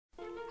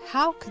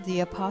How could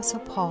the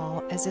Apostle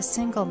Paul, as a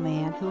single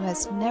man who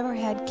has never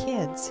had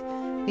kids,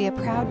 be a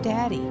proud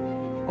daddy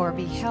or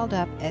be held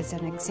up as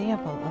an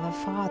example of a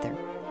father?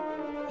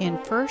 In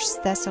 1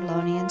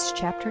 Thessalonians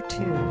chapter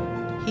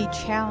 2, he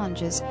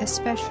challenges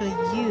especially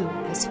you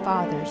as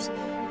fathers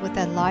with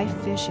a life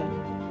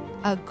vision,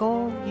 a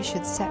goal you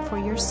should set for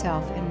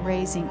yourself in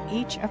raising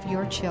each of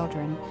your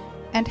children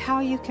and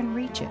how you can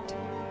reach it.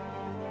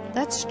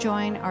 Let's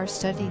join our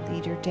study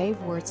leader Dave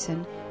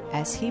Wyrtzen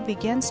as he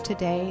begins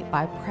today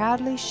by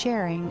proudly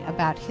sharing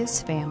about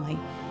his family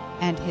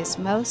and his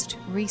most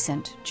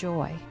recent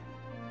joy.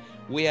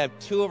 We have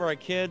two of our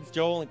kids.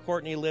 Joel and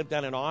Courtney live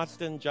down in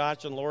Austin.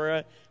 Josh and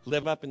Laura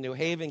live up in New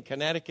Haven,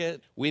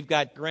 Connecticut. We've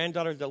got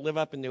granddaughters that live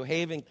up in New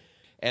Haven.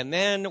 And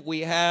then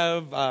we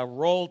have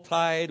Roll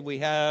Tide. We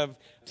have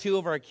two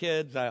of our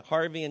kids,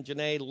 Harvey and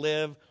Janae,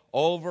 live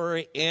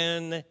over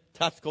in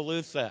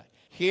Tuscaloosa.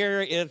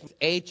 Here is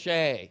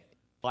H.A.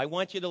 I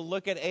want you to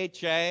look at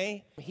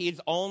H.A.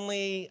 He's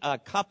only a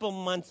couple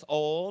months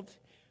old,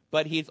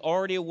 but he's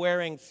already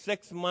wearing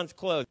 6 months'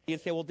 clothes. You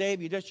say, well,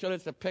 Dave, you just showed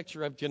us a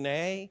picture of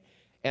Janae,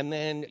 and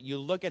then you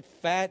look at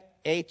fat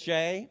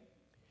H.A.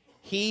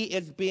 He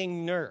is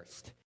being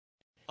nursed.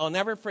 I'll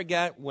never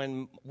forget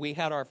when we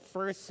had our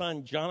first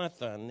son,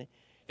 Jonathan.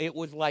 It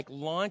was like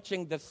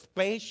launching the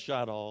space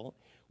shuttle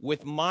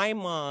with my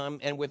mom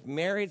and with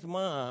Mary's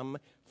mom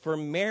for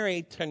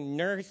Mary to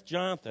nurse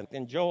Jonathan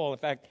and Joel. In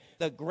fact,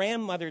 the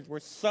grandmothers were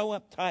so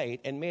uptight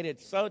and made it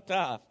so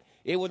tough,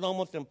 it was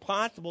almost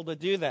impossible to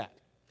do that.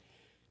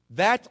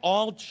 That's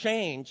all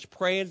changed,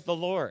 praise the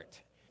Lord.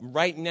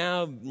 Right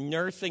now,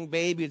 nursing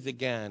babies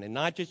again and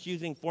not just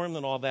using formula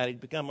and all that,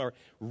 it's become a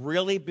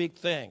really big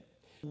thing.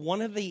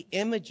 One of the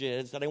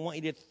images that I want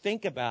you to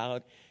think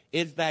about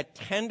is that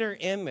tender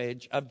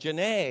image of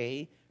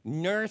Janae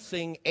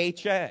nursing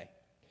H.A.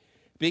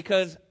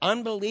 Because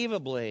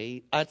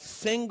unbelievably, a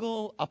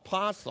single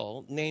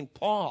apostle named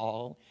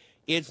Paul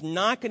is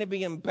not going to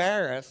be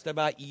embarrassed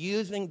about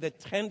using the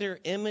tender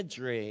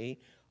imagery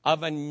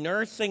of a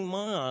nursing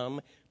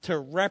mom to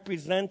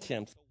represent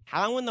him.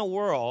 How in the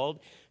world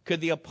could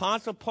the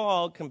Apostle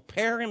Paul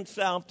compare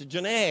himself to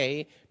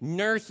Janae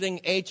nursing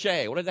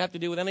H.A.? What does that have to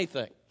do with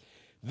anything?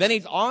 Then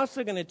he's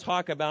also going to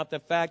talk about the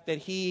fact that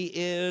he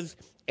is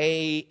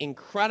an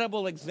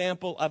incredible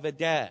example of a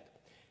dad.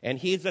 And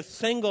he's a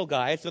single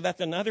guy, so that's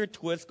another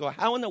twist.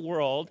 How in the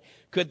world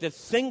could the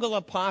single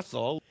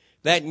apostle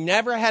that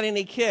never had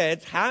any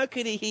kids, how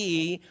could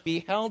he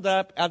be held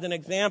up as an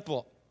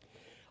example?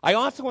 I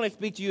also want to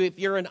speak to you, if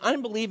you're an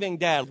unbelieving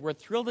dad, we're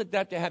thrilled to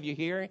death to have you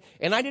here.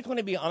 And I just want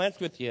to be honest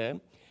with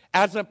you.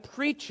 As a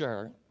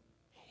preacher,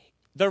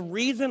 the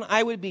reason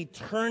I would be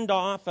turned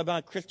off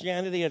about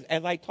Christianity is,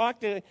 as I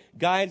talk to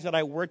guys that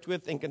I worked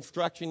with in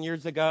construction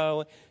years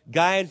ago,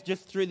 guys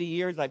just through the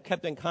years, I've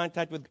kept in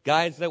contact with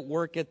guys that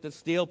work at the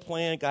steel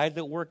plant, guys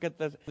that work at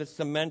the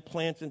cement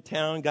plants in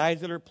town,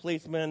 guys that are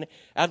policemen.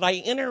 As I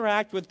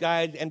interact with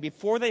guys, and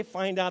before they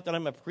find out that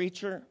I'm a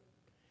preacher,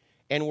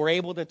 and we're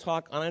able to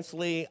talk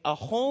honestly, a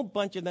whole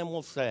bunch of them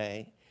will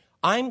say,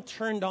 I'm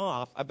turned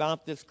off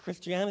about this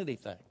Christianity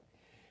thing.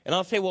 And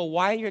I'll say, well,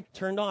 why are you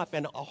turned off?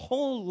 And a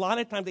whole lot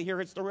of times I hear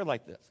a story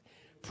like this.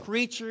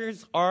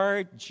 Preachers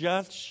are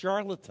just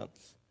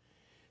charlatans.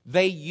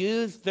 They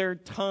use their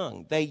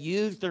tongue. They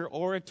use their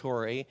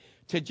oratory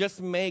to just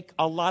make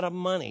a lot of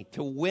money,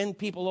 to win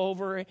people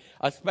over,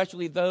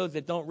 especially those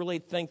that don't really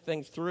think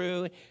things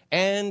through.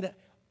 And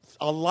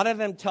a lot of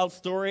them tell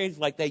stories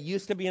like they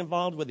used to be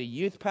involved with a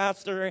youth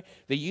pastor.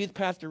 The youth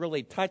pastor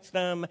really touched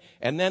them.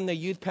 And then the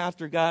youth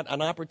pastor got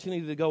an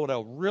opportunity to go to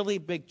a really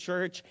big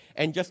church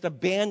and just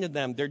abandoned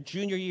them their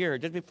junior year,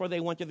 just before they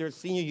went to their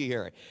senior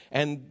year.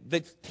 And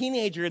the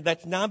teenager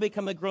that's now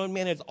become a grown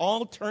man is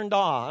all turned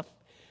off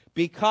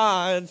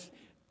because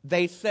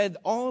they said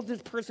all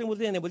this person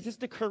was in. It was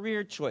just a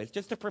career choice,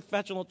 just a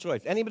professional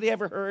choice. Anybody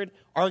ever heard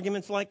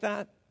arguments like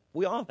that?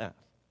 We all have.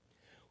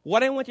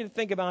 What I want you to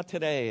think about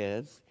today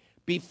is,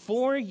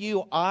 before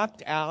you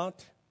opt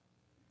out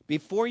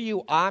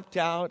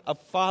of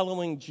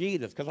following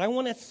Jesus, because I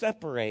want to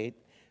separate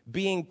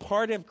being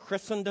part of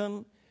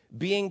Christendom,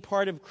 being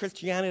part of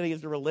Christianity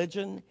as a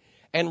religion,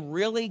 and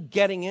really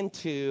getting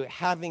into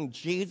having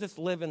Jesus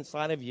live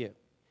inside of you.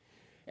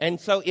 And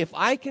so if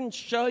I can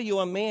show you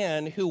a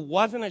man who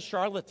wasn't a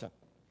charlatan,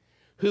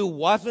 who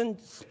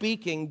wasn't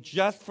speaking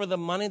just for the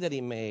money that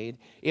he made,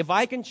 if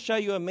I can show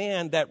you a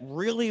man that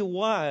really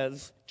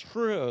was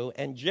true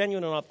and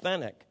genuine and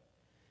authentic,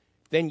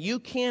 then you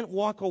can't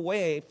walk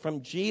away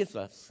from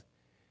Jesus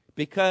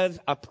because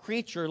a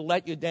preacher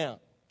let you down.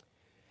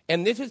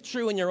 And this is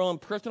true in your own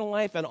personal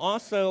life, and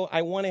also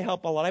I want to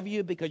help a lot of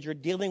you because you're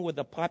dealing with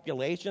a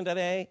population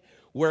today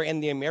where in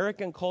the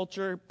American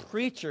culture,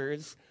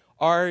 preachers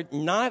are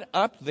not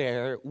up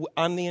there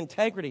on the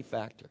integrity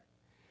factor.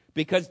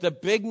 Because the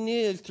big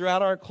news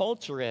throughout our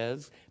culture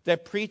is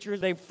that preachers,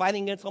 they're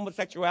fighting against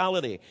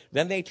homosexuality.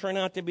 Then they turn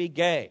out to be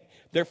gay.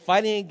 They're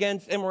fighting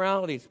against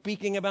immorality,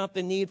 speaking about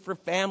the need for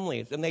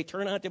families, and they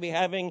turn out to be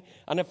having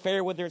an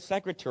affair with their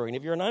secretary. And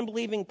if you're an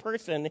unbelieving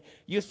person,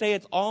 you say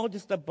it's all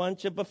just a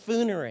bunch of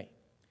buffoonery.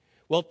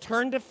 Well,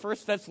 turn to 1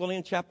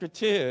 Thessalonians chapter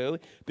 2,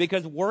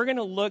 because we're going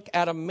to look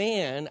at a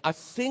man, a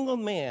single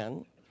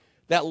man,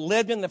 that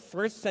lived in the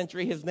first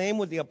century. His name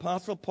was the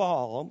Apostle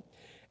Paul.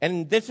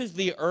 And this is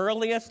the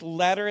earliest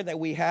letter that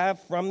we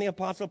have from the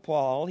Apostle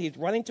Paul. He's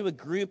writing to a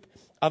group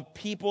of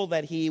people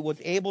that he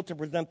was able to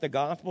present the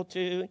gospel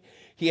to.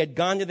 He had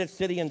gone to the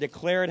city and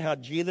declared how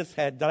Jesus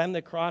had died on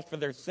the cross for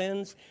their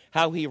sins,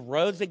 how he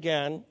rose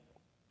again.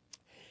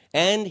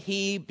 And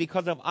he,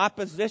 because of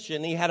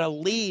opposition, he had to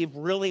leave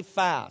really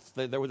fast.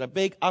 There was a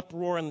big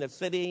uproar in the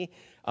city.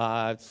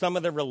 Some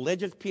of the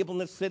religious people in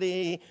the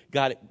city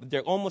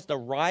there almost a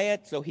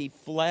riot, so he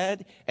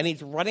fled. And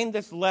he's writing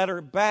this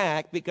letter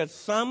back because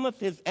some of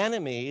his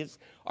enemies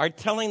are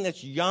telling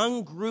this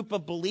young group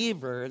of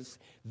believers,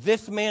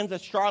 this man's a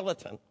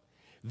charlatan.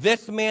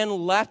 This man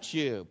left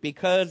you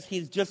because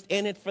he's just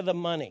in it for the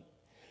money.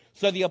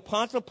 So the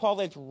Apostle Paul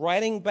is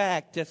writing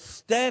back to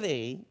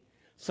steady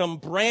some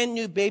brand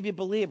new baby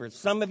believers.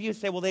 Some of you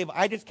say, well, Dave,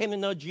 I just came to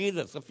know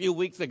Jesus a few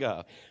weeks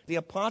ago. The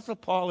Apostle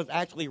Paul is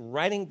actually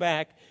writing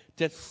back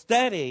to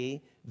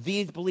steady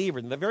these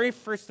believers. And the very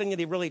first thing that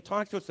he really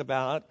talks to us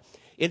about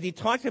is he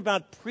talks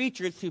about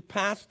preachers who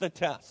pass the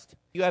test.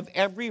 You have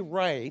every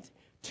right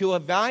to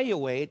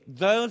evaluate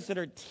those that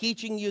are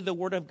teaching you the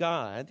Word of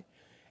God.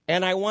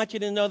 And I want you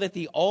to know that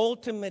the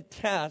ultimate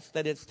test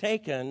that is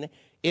taken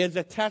is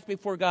a test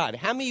before God.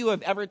 How many of you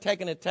have ever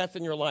taken a test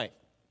in your life?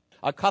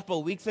 A couple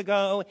of weeks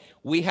ago,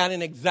 we had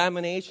an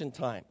examination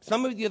time.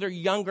 Some of you that are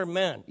younger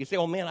men, you say,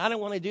 oh man, I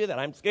don't want to do that.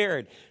 I'm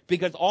scared.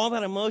 Because all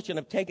that emotion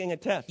of taking a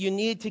test, you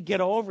need to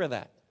get over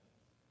that.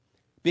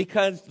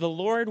 Because the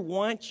Lord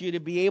wants you to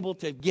be able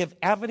to give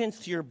evidence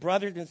to your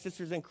brothers and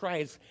sisters in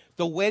Christ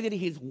the way that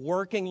he's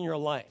working in your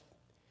life.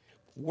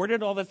 Where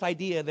did all this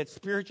idea that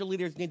spiritual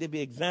leaders need to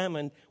be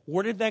examined,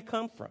 where did that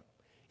come from?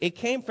 It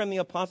came from the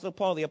Apostle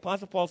Paul. The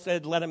Apostle Paul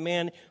said, let a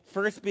man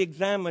first be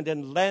examined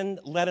and then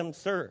let him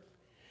serve.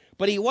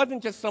 But he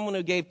wasn't just someone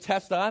who gave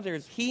tests to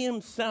others. He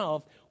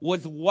himself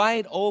was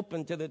wide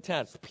open to the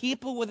test.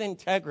 People with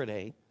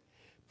integrity,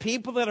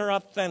 people that are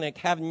authentic,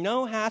 have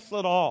no hassle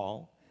at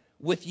all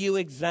with you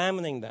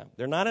examining them.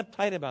 They're not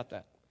uptight about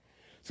that.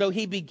 So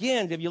he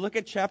begins, if you look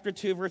at chapter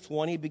 2, verse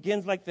 1, he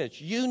begins like this.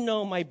 You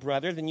know, my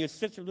brothers, and your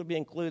sisters will be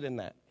included in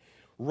that.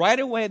 Right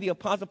away, the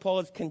Apostle Paul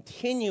is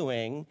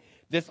continuing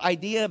this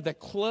idea of the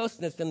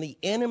closeness and the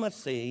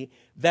intimacy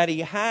that he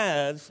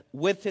has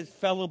with his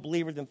fellow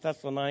believers in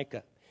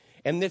Thessalonica.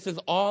 And this is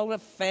all a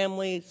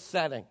family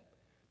setting.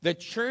 The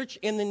church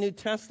in the New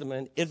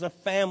Testament is a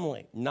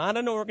family, not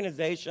an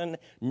organization,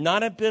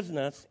 not a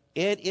business.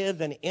 It is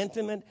an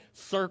intimate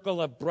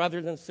circle of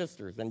brothers and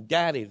sisters and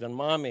daddies and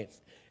mommies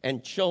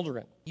and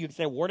children. You'd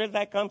say, where did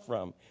that come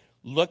from?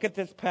 Look at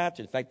this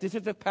passage. In fact, this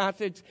is a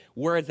passage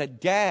where as a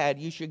dad,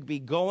 you should be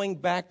going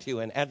back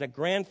to. And as a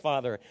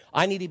grandfather,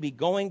 I need to be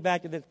going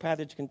back to this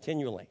passage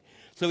continually.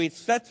 So he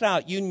sets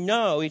out,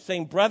 he's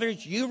saying,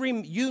 brothers,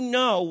 you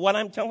know what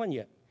I'm telling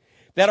you.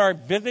 That our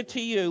visit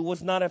to you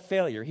was not a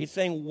failure. He's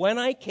saying, when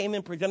I came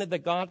and presented the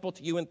gospel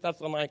to you in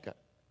Thessalonica,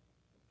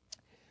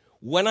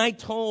 when I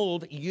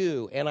told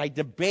you and I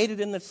debated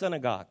in the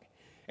synagogue,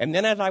 and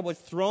then as I was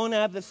thrown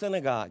out of the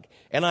synagogue,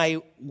 and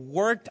I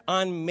worked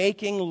on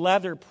making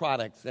leather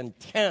products and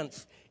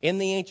tents in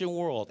the ancient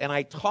world, and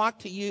I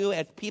talked to you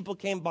as people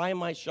came by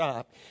my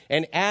shop,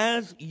 and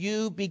as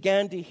you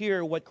began to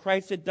hear what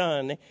Christ had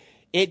done,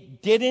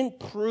 it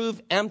didn't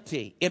prove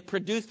empty. It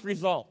produced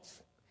results.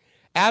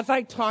 As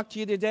I talk to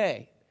you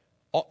today,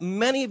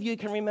 many of you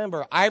can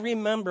remember. I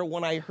remember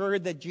when I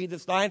heard that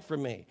Jesus died for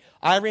me.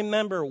 I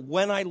remember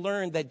when I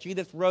learned that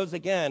Jesus rose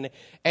again.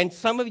 And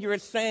some of you are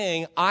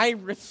saying, I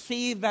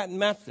received that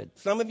message.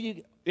 Some of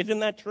you, isn't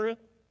that true?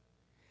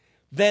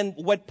 Then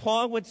what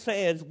Paul would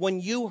say is, when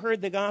you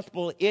heard the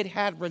gospel, it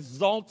had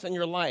results in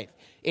your life.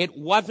 It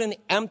wasn't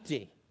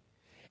empty.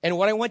 And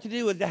what I want you to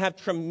do is to have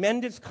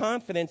tremendous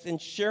confidence in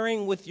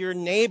sharing with your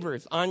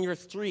neighbors on your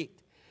street.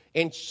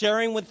 And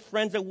sharing with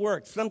friends at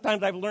work.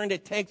 Sometimes I've learned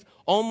it takes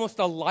almost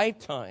a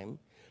lifetime,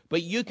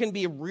 but you can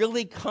be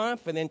really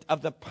confident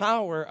of the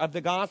power of the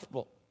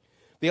gospel.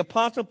 The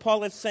Apostle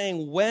Paul is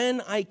saying,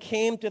 when I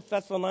came to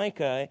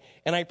Thessalonica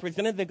and I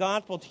presented the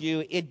gospel to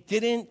you, it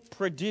didn't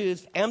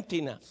produce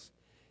emptiness.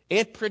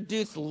 It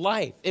produced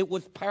life. It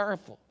was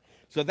powerful.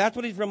 So that's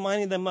what he's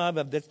reminding them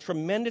of this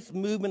tremendous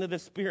movement of the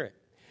Spirit.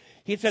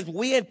 He says,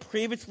 we had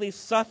previously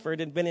suffered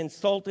and been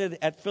insulted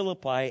at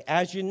Philippi,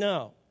 as you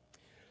know.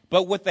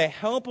 But with the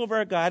help of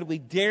our God, we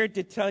dared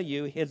to tell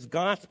you his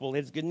gospel,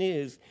 his good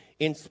news,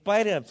 in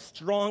spite of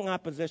strong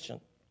opposition.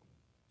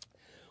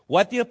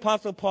 What the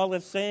Apostle Paul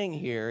is saying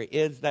here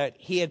is that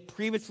he had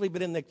previously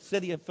been in the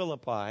city of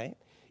Philippi.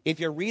 If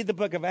you read the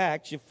book of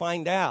Acts, you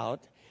find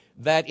out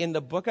that in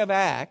the book of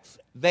Acts,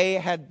 they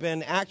had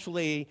been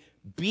actually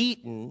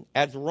beaten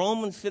as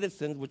Roman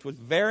citizens, which was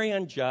very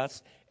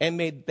unjust, and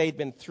they'd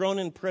been thrown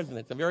in prison.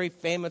 It's a very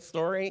famous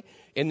story.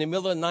 In the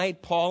middle of the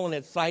night, Paul and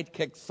his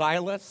sidekick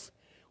Silas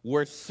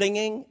were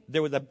singing.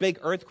 There was a big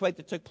earthquake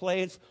that took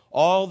place.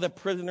 All the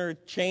prisoner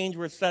chains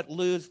were set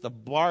loose. The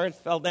bars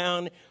fell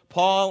down.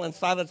 Paul and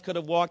Silas could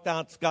have walked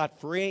out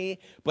scot-free,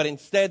 but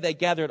instead they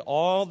gathered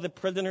all the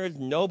prisoners.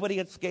 Nobody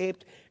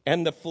escaped.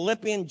 And the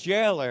Philippian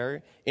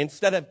jailer,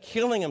 instead of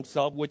killing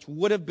himself, which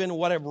would have been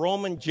what a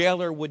Roman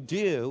jailer would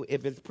do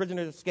if his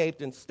prisoners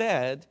escaped,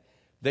 instead,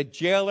 the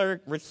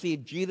jailer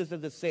received Jesus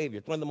as a Savior.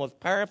 It's one of the most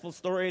powerful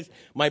stories.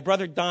 My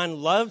brother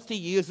Don loves to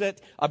use it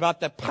about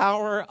the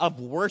power of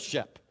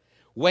worship.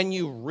 When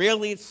you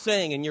really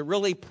sing and you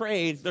really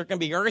praise, there can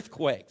be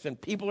earthquakes and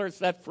people are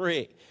set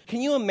free.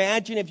 Can you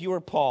imagine if you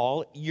were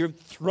Paul, you're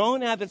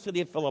thrown out of the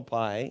city of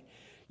Philippi,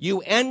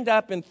 you end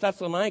up in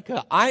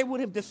Thessalonica? I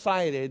would have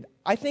decided,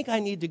 I think I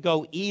need to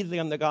go easy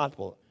on the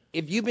gospel.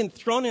 If you've been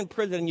thrown in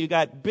prison and you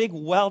got big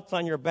welts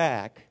on your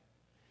back,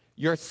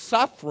 you're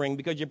suffering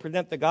because you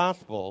present the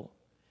gospel.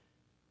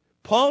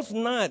 Paul's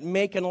not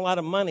making a lot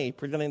of money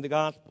presenting the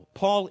gospel.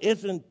 Paul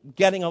isn't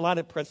getting a lot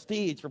of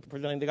prestige for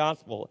presenting the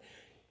gospel.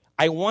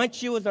 I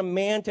want you as a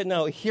man to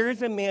know,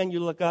 here's a man you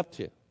look up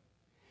to.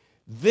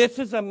 This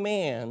is a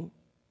man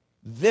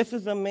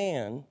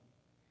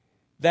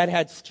that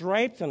had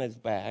stripes on his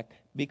back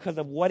because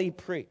of what he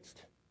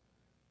preached.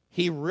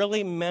 He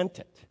really meant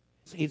it.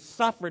 He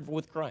suffered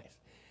with Christ.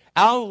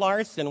 Al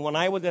Larson, when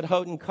I was at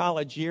Houghton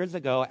College years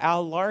ago,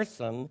 Al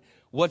Larson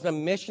was a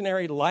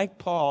missionary like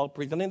Paul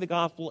presenting the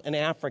gospel in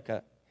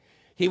Africa.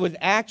 He was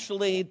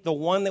actually the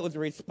one that was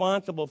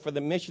responsible for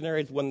the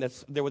missionaries when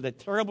there was a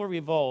terrible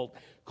revolt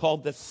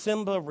called the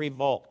Simba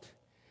Revolt.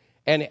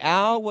 And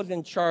Al was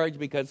in charge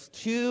because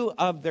two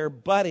of their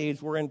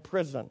buddies were in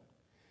prison.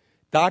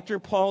 Dr.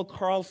 Paul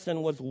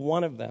Carlson was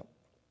one of them.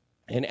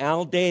 And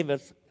Al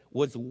Davis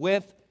was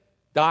with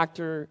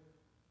Dr.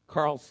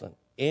 Carlson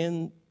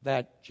in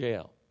that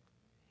jail.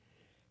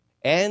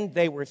 And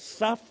they were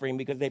suffering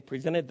because they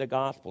presented the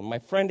gospel. My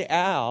friend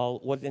Al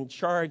was in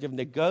charge of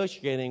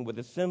negotiating with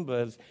the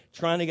Simbas,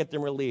 trying to get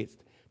them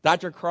released.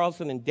 Dr.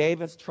 Carlson and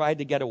Davis tried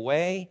to get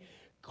away.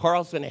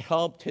 Carlson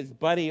helped his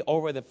buddy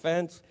over the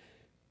fence.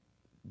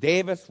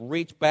 Davis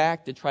reached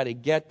back to try to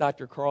get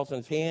Dr.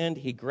 Carlson's hand.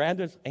 He grabbed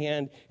his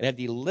hand, and as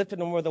he lifted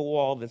him over the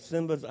wall, the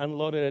Simbas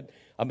unloaded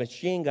a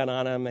machine gun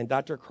on him, and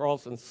Dr.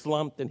 Carlson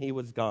slumped, and he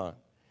was gone.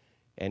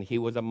 And he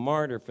was a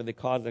martyr for the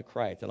cause of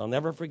Christ. And I'll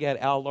never forget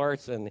Al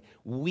Larson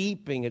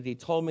weeping as he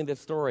told me this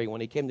story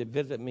when he came to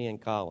visit me in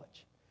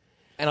college.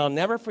 And I'll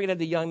never forget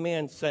the young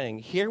man saying,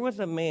 here was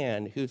a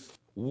man whose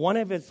one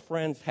of his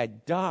friends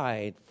had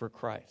died for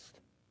Christ.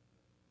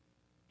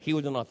 He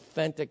was an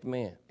authentic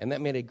man, and that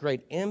made a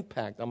great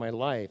impact on my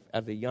life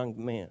as a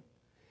young man.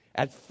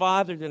 As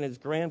fathers and as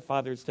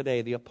grandfathers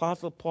today, the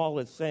Apostle Paul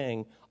is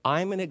saying,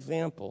 I'm an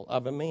example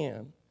of a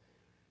man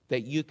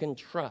that you can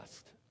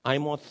trust.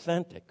 I'm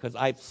authentic because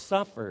I've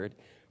suffered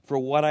for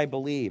what I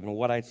believe and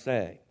what I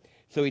say.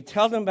 So he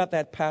tells them about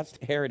that past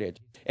heritage.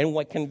 And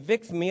what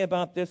convicts me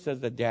about this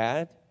as a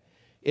dad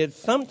is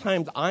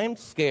sometimes I'm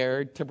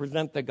scared to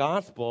present the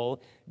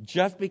gospel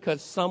just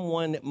because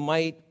someone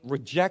might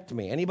reject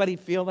me. Anybody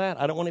feel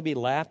that? I don't want to be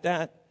laughed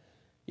at.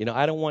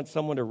 I don't want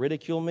someone to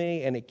ridicule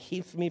me, and it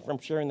keeps me from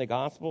sharing the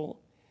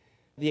gospel.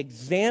 The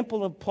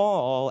example of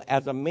Paul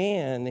as a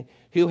man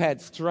who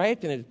had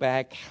stripes in his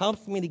back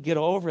helps me to get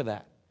over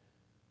that.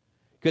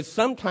 Because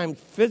sometimes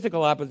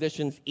physical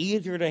opposition is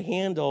easier to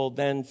handle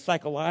than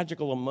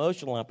psychological,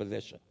 emotional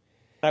opposition.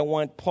 I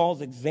want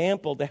Paul's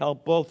example to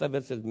help both of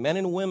us as men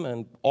and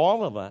women,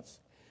 all of us,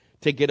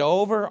 to get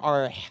over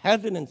our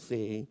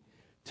hesitancy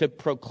to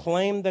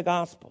proclaim the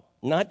gospel.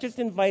 Not just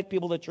invite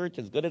people to church,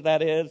 as good as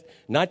that is,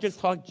 not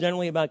just talk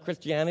generally about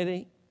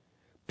Christianity.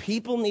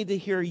 People need to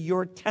hear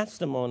your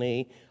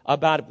testimony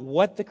about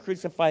what the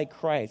crucified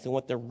Christ and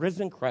what the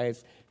risen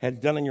Christ has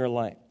done in your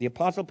life. The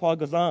Apostle Paul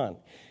goes on,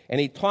 and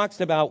he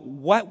talks about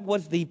what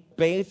was the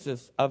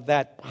basis of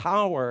that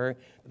power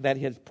that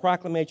his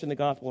proclamation of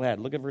the gospel had.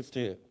 Look at verse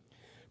 2.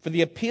 For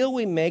the appeal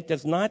we make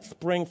does not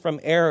spring from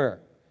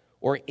error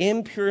or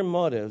impure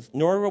motives,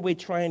 nor are we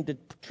trying to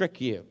trick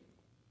you.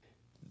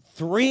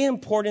 Three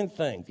important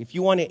things. If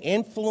you want to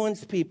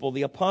influence people,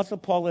 the Apostle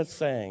Paul is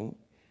saying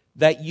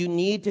that you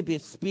need to be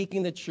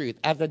speaking the truth.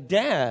 As a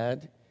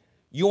dad,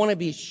 you want to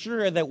be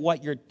sure that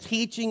what you're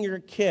teaching your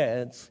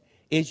kids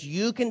is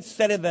you can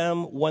say to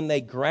them when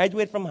they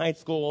graduate from high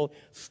school,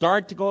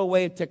 start to go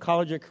away to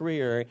college or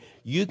career,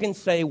 you can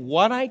say,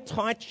 what I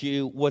taught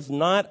you was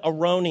not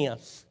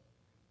erroneous.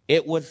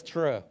 It was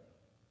true.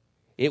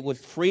 It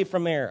was free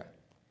from error.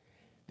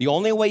 The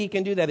only way you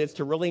can do that is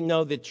to really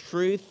know the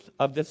truth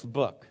of this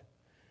book.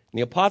 And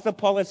the Apostle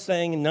Paul is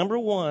saying, number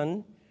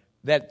one,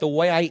 that the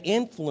way I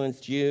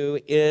influenced you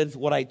is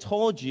what I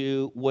told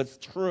you was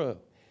true.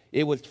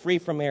 It was free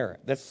from error.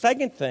 The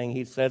second thing,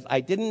 he says,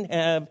 I didn't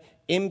have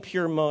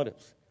impure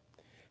motives.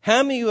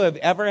 How many of you have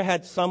ever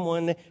had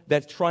someone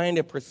that's trying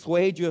to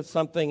persuade you of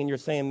something and you're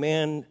saying,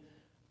 man,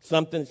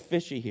 something's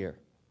fishy here?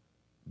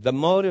 The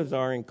motives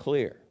aren't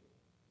clear.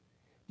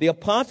 The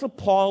Apostle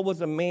Paul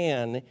was a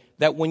man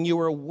that when you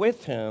were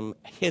with him,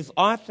 his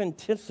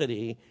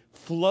authenticity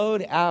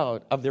flowed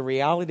out of the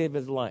reality of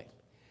his life.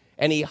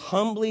 And he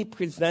humbly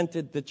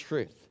presented the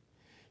truth.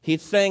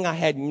 He's saying, I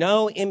had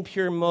no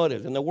impure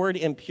motives. And the word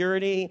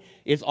impurity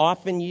is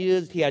often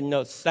used. He had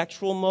no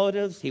sexual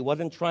motives. He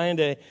wasn't trying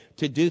to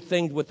do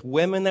things with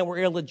women that were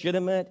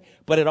illegitimate.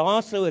 But it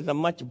also is a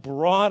much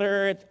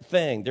broader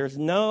thing. There's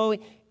no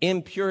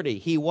impurity.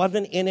 He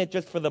wasn't in it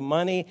just for the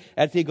money.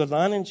 As he goes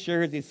on and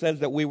shares, he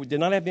says that we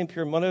did not have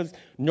impure motives,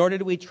 nor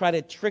did we try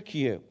to trick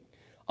you.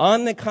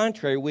 On the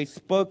contrary, we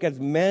spoke as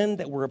men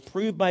that were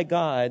approved by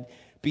God,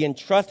 being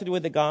trusted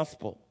with the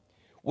gospel.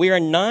 We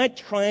are not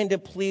trying to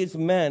please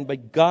men,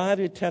 but God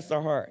who tests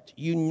our hearts.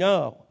 You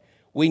know,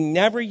 we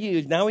never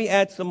used, now we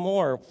add some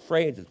more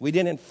phrases. We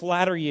didn't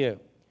flatter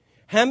you.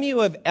 How many of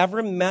you have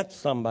ever met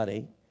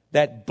somebody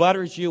that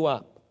butters you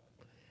up?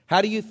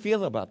 How do you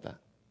feel about that?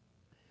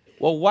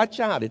 Well, watch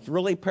out. It's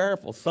really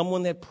powerful.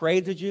 Someone that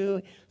praises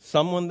you,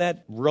 someone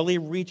that really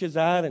reaches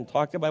out and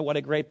talks about what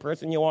a great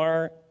person you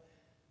are,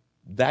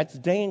 that's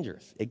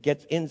dangerous. It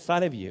gets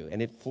inside of you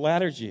and it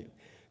flatters you.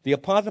 The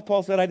Apostle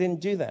Paul said, I didn't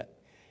do that.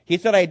 He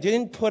said, I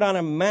didn't put on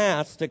a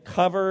mask to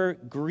cover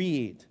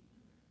greed.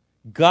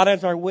 God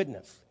is our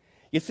witness.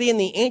 You see, in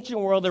the ancient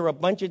world, there were a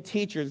bunch of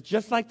teachers,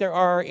 just like there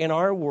are in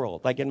our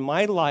world. Like in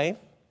my life,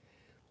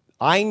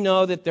 I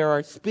know that there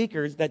are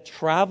speakers that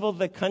travel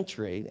the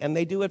country, and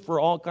they do it for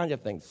all kinds of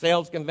things.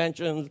 Sales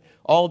conventions,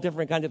 all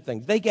different kinds of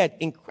things. They get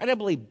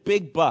incredibly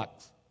big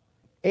bucks,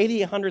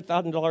 $80,000,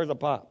 $100,000 a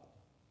pop.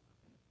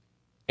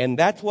 And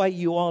that's why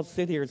you all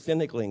sit here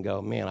cynically and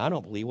go, man, I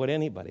don't believe what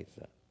anybody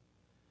said.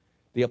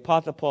 The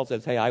Apostle Paul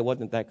says, hey, I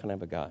wasn't that kind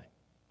of a guy.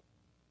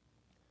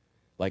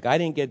 Like, I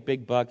didn't get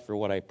big bucks for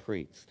what I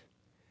preached.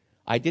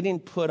 I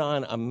didn't put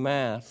on a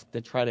mask to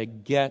try to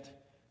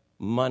get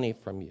money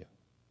from you.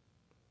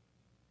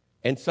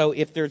 And so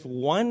if there's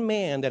one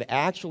man that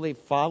actually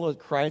followed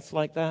Christ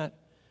like that,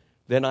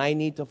 then I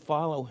need to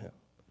follow him.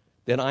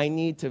 Then I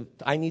need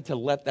to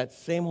let that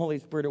same Holy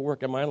Spirit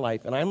work in my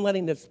life. And I'm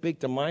letting this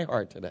speak to my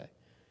heart today.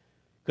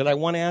 Because I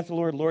want to ask the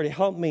Lord,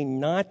 help me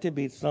not to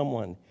be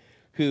someone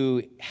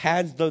who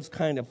has those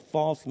kind of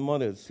false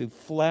motives, who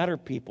flatter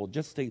people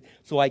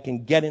so I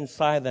can get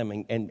inside them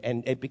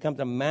and it becomes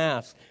a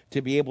mask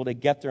to be able to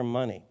get their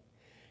money.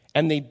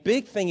 And the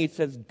big thing, he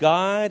says,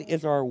 God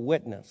is our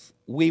witness.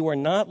 We were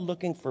not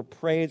looking for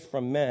praise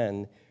from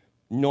men,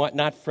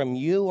 not from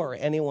you or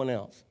anyone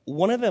else.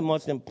 One of the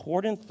most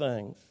important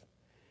things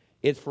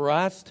is for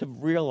us to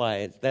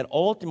realize that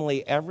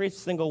ultimately every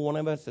single one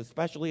of us,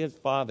 especially as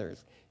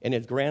fathers and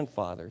as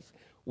grandfathers,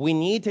 we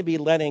need to be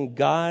letting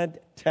God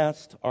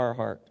test our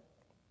heart.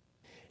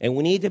 And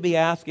we need to be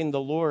asking the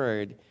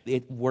Lord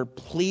if we're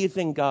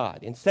pleasing God.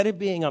 Instead of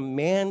being a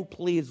man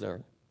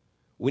pleaser,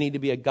 we need to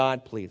be a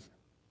God pleaser.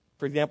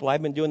 For example,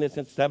 I've been doing this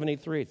since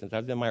 73, since I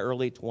was in my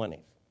early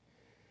 20s.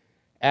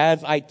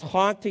 As I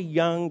talk to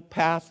young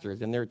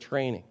pastors in their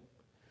training,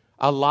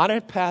 a lot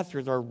of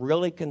pastors are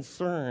really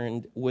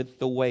concerned with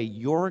the way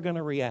you're going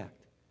to react.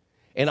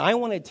 And I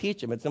want to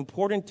teach them. It's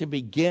important to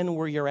begin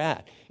where you're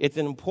at. It's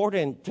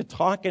important to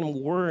talk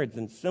in words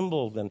and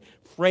symbols and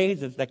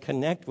phrases that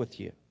connect with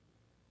you.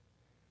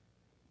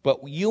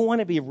 But you want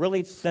to be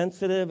really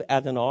sensitive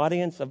as an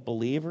audience of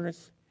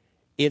believers.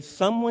 Is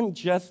someone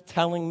just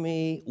telling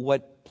me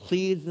what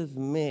pleases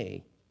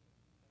me,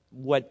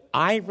 what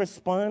I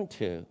respond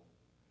to,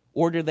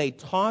 or do they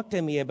talk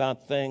to me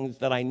about things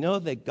that I know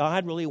that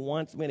God really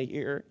wants me to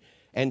hear,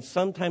 and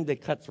sometimes it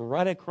cuts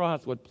right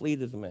across what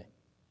pleases me?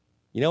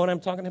 You know what I'm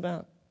talking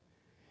about?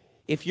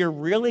 If you're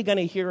really going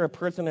to hear a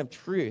person of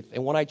truth,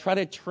 and when I try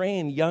to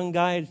train young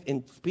guys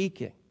in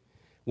speaking,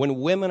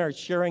 when women are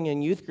sharing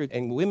in youth groups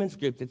and women's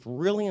groups, it's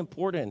really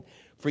important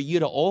for you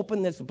to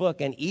open this book,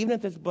 and even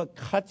if this book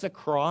cuts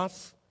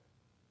across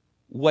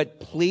what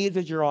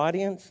pleases your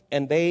audience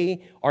and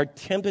they are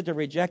tempted to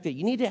reject it,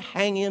 you need to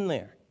hang in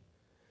there.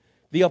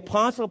 The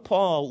Apostle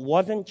Paul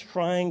wasn't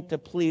trying to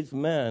please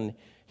men.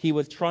 He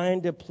was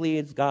trying to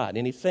please God.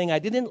 And he's saying, I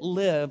didn't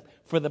live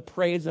for the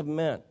praise of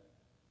men.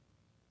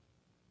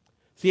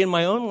 See, in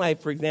my own life,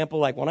 for example,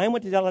 like when I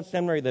went to Dallas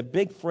Seminary, the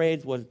big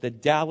phrase was the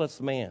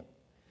Dallas man.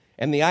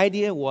 And the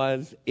idea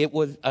was it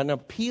was an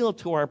appeal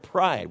to our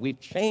pride. We've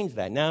changed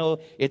that. Now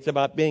it's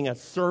about being a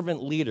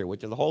servant leader,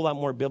 which is a whole lot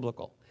more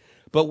biblical.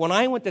 But when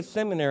I went to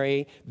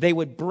seminary, they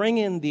would bring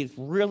in these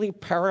really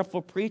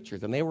powerful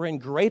preachers, and they were in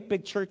great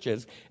big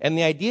churches. And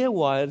the idea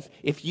was,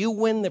 if you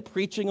win the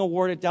preaching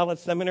award at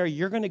Dallas Seminary,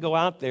 you're going to go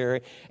out there,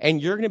 and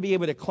you're going to be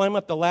able to climb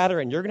up the ladder,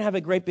 and you're going to have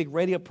a great big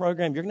radio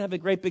program, you're going to have a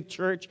great big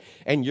church,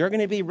 and you're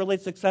going to be really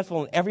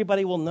successful, and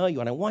everybody will know you.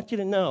 And I want you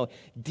to know,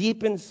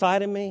 deep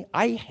inside of me,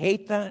 I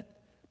hate that,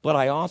 but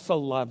I also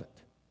love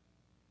it.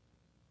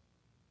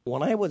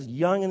 When I was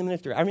young in the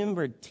ministry, I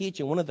remember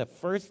teaching, one of the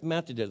first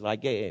messages I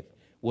gave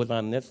was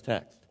on this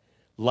text,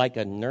 like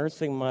a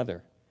nursing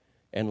mother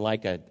and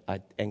like an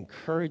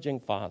encouraging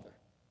father.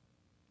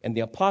 And the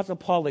Apostle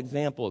Paul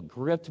example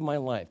gripped my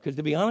life. Because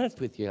to be honest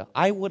with you,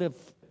 I would have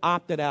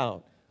opted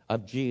out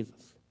of Jesus.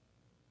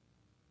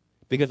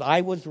 because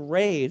I was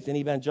raised in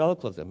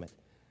evangelicalism.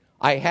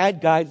 I had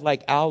guys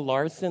like Al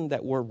Larson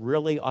that were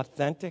really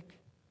authentic,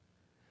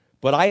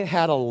 but I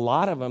had a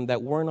lot of them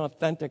that weren't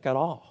authentic at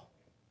all.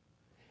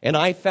 And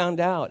I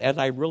found out, as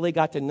I really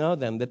got to know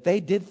them, that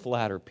they did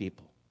flatter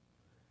people.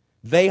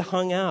 They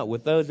hung out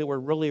with those that were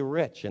really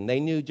rich, and they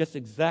knew just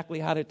exactly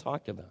how to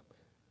talk to them.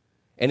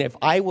 And if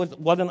I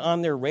wasn't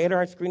on their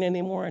radar screen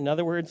anymore, in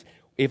other words,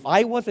 if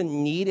I wasn't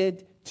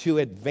needed to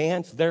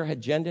advance their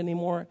agenda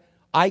anymore,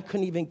 I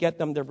couldn't even get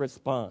them to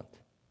respond.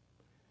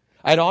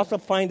 I'd also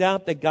find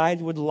out that guys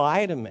would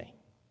lie to me.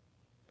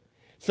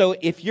 So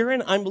if you're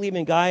an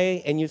unbelieving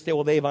guy and you say,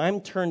 well, Dave,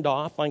 I'm turned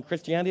off on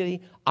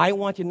Christianity, I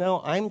want you to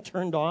know I'm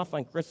turned off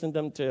on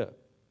Christendom too.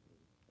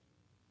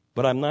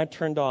 But I'm not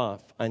turned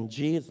off on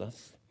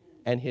Jesus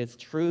and his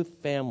true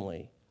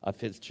family of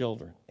his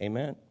children.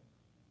 Amen?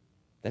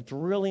 That's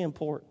really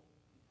important.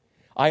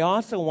 I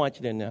also want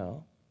you to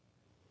know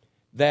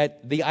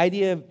that the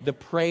idea of the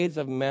praise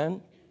of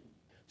men,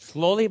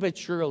 slowly but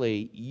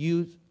surely,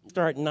 you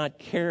start not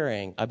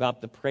caring about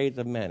the praise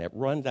of men. It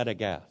runs out of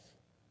gas.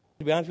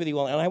 To be honest with you,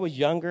 when I was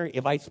younger,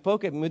 if I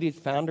spoke at Moody's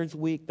Founders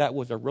Week, that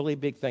was a really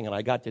big thing, and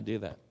I got to do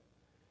that.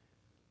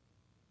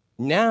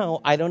 Now,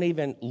 I don't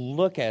even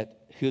look at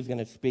who's going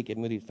to speak at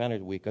Moody's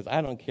Founders Week because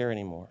I don't care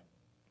anymore.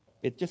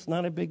 It's just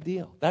not a big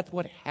deal. That's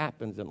what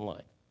happens in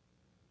life.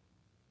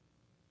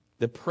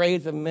 The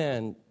praise of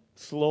men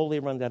slowly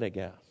runs out of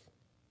gas.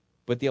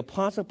 But the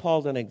Apostle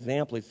Paul's an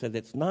example. He says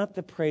it's not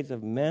the praise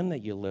of men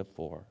that you live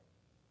for.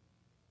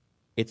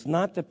 It's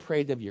not the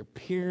praise of your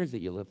peers that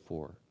you live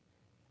for.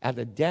 As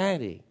a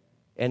daddy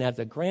and as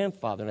a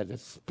grandfather and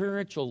as a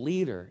spiritual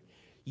leader,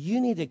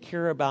 you need to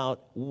care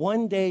about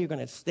one day you're going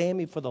to stand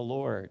before the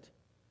Lord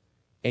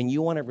and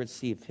you want to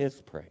receive his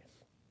praise.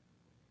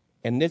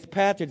 And this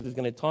passage is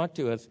going to talk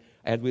to us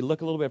as we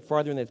look a little bit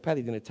farther in this passage.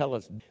 He's going to tell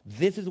us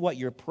this is what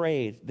your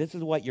praise, this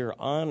is what your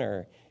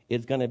honor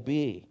is going to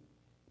be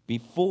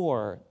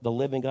before the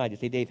living God. You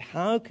say, Dave,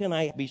 how can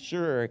I be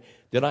sure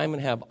that I'm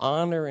going to have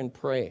honor and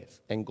praise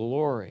and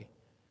glory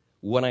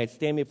when I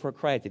stand before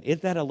Christ?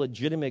 Is that a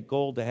legitimate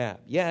goal to have?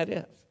 Yeah, it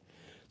is.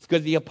 It's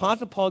because the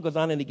Apostle Paul goes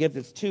on and he gives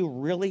us two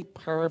really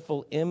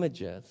powerful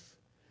images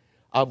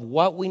of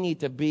what we need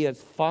to be as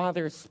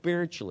fathers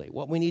spiritually,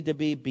 what we need to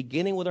be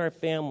beginning with our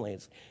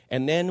families,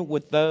 and then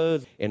with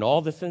those in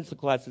all the essential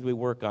classes we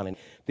work on. And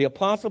the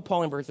Apostle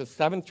Paul in verses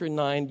 7 through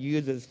 9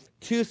 uses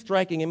two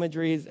striking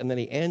imageries, and then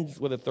he ends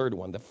with a third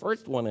one. The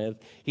first one is,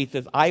 he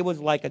says, I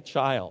was like a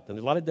child. And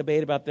there's a lot of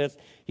debate about this.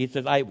 He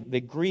says, the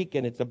Greek,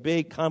 and it's a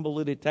big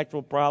convoluted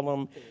textual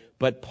problem,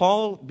 but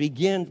Paul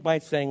begins by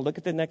saying, look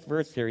at the next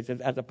verse here. He says,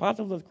 as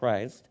apostles of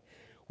Christ,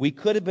 we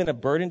could have been a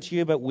burden to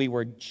you, but we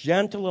were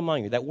gentle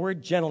among you. That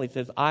word gentle, he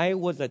says, I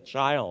was a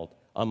child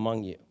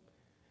among you.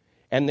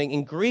 And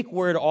in Greek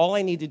word, all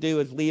I need to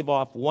do is leave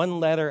off one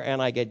letter and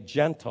I get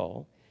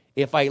gentle.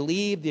 If I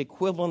leave the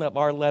equivalent of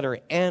our letter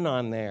N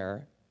on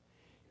there,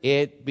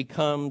 it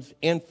becomes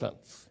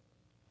infants.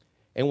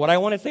 And what I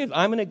want to say is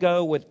I'm going to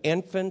go with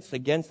infants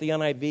against the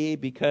NIV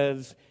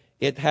because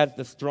it has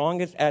the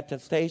strongest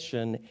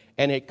attestation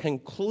and it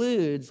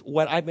concludes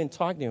what I've been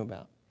talking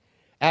about.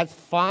 As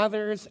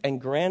fathers and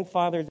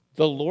grandfathers,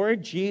 the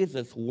Lord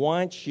Jesus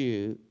wants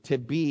you to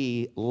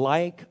be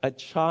like a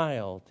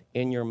child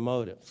in your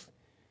motives.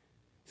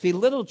 See,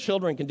 little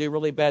children can do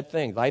really bad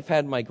things. I've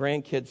had my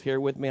grandkids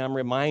here with me. I'm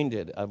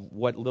reminded of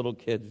what little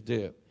kids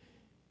do.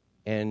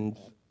 And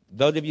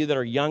those of you that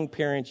are young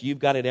parents, you've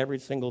got it every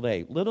single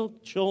day. Little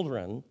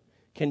children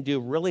can do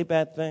really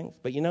bad things.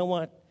 But you know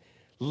what?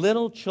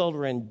 Little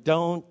children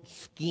don't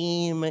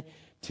scheme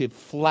to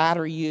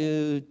flatter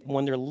you.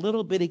 When they're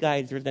little bitty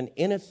guys, there's an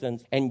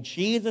innocence. And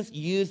Jesus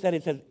used that.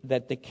 It says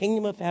that the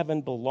kingdom of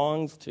heaven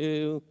belongs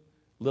to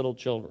little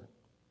children.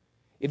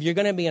 If you're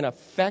going to be an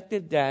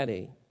effective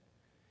daddy,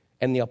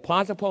 and the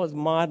Apostle Paul is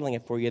modeling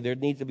it for you, there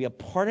needs to be a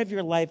part of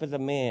your life as a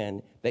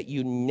man that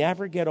you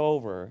never get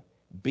over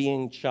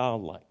being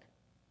childlike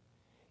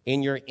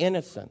in your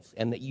innocence,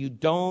 and that you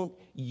don't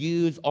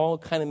use all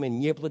kind of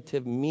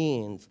manipulative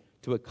means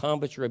to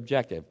accomplish your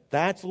objective.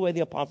 That's the way the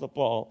Apostle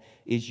Paul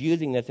is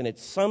using this, and it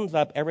sums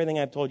up everything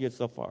I've told you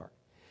so far.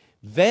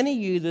 Then he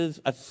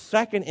uses a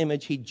second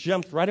image. He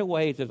jumps right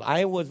away. He says,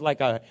 I was like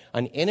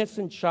an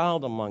innocent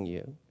child among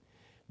you.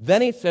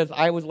 Then he says,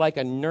 I was like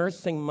a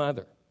nursing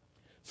mother.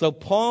 So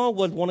Paul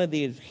was one of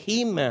these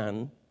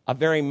he-men, a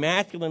very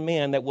masculine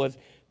man that was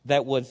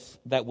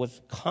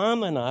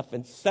calm enough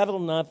and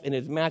settled enough in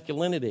his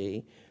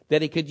masculinity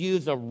that he could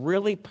use a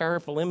really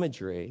powerful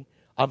imagery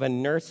of a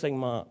nursing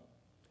mom.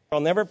 I'll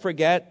never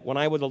forget when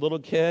I was a little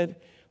kid,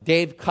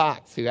 Dave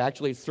Cox, who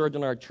actually served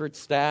on our church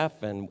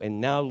staff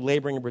and now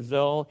laboring in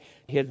Brazil,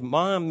 his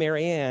mom,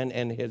 Mary Ann,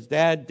 and his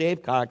dad,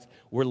 Dave Cox,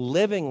 were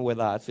living with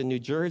us in New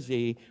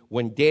Jersey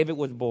when David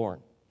was born.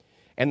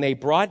 And they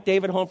brought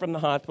David home from the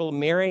hospital.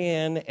 Mary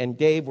Ann and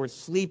Dave were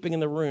sleeping in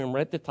the room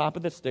right at the top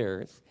of the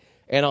stairs.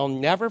 And I'll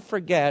never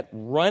forget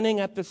running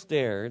up the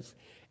stairs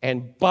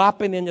and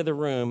bopping into the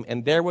room,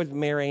 and there was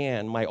Mary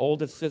Ann, my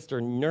oldest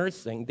sister,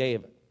 nursing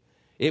David.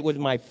 It was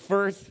my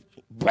first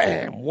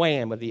bam,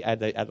 wham,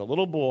 as a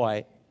little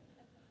boy,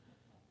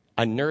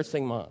 a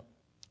nursing mom.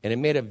 And it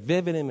made a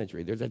vivid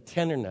imagery. There's a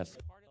tenderness.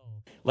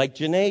 Like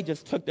Janae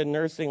just took to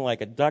nursing like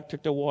a duck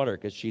took to water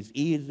because she's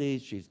easy,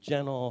 she's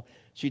gentle,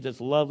 she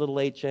just loved little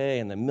HA,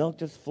 and the milk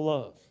just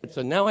flows.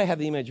 So now I have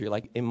the imagery.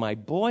 Like in my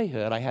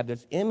boyhood, I had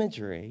this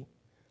imagery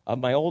of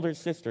my older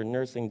sister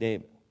nursing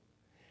David.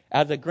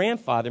 As a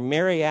grandfather,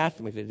 Mary asked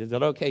me, is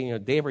it okay?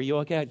 Dave, are you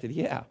okay? I said,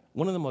 yeah.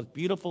 One of the most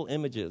beautiful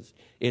images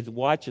is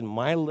watching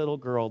my little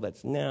girl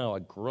that's now a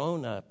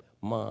grown-up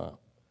mom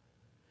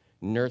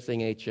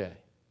nursing HA.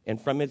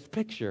 And from his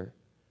picture,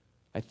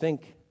 I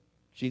think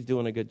she's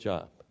doing a good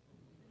job.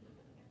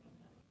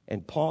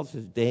 And Paul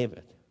says,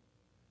 David,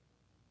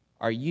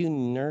 are you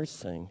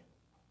nursing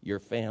your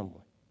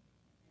family?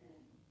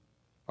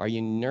 Are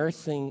you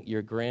nursing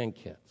your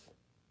grandkids?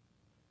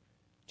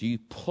 Do you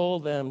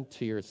pull them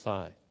to your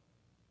side?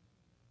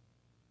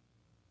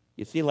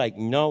 You see, like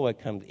Noah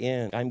comes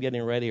in. I'm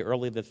getting ready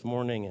early this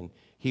morning, and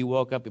he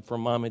woke up before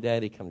Mom and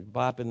Dad. He comes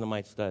bopping into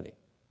my study.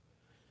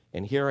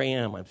 And here I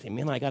am. I'm saying,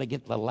 man, I got to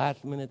get the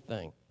last minute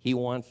thing. He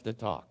wants to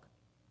talk.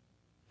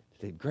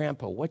 I said,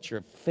 Grandpa, what's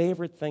your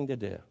favorite thing to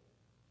do?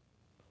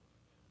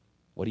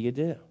 What do you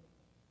do?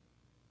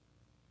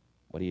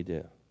 What do you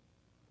do?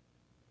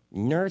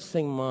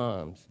 Nursing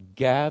moms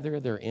gather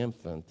their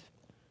infant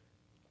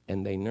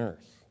and they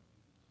nurse.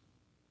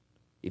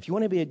 If you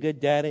want to be a good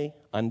daddy,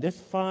 on this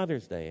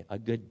Father's Day, a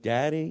good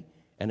daddy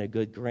and a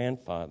good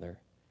grandfather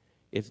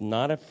is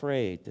not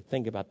afraid to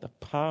think about the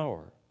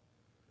power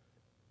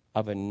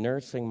of a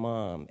nursing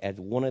mom as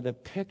one of the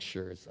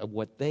pictures of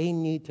what they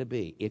need to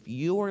be. If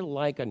you are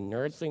like a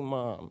nursing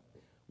mom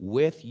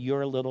with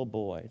your little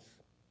boys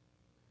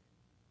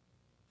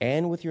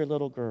and with your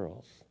little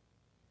girls,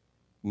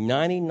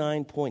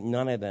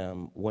 99.9 of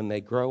them, when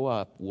they grow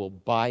up, will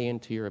buy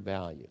into your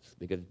values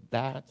because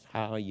that's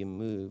how you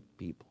move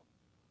people.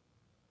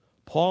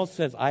 Paul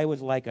says, I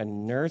was like a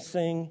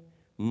nursing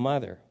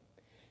mother,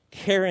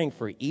 caring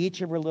for each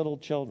of her little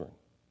children.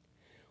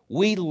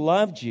 We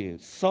loved you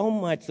so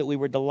much that we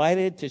were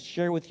delighted to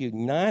share with you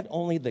not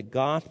only the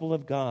gospel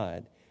of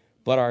God,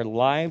 but our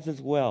lives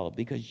as well,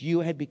 because you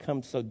had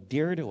become so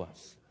dear to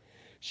us.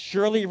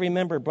 Surely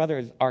remember,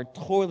 brothers, our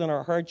toil and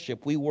our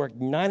hardship. We worked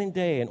night and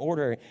day in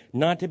order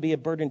not to be a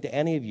burden to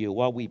any of you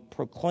while we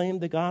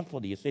proclaimed the gospel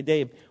to you. Say,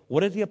 Dave,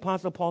 what is the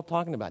Apostle Paul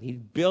talking about? He's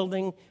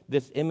building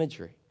this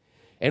imagery.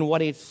 And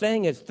what he's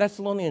saying is,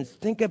 Thessalonians,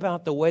 think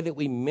about the way that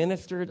we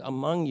ministered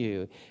among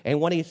you.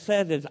 And what he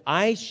says is,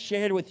 I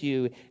shared with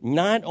you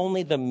not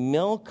only the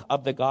milk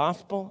of the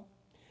gospel,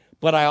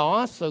 but I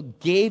also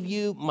gave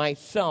you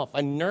myself.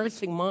 A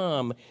nursing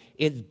mom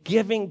is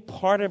giving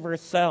part of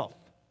herself.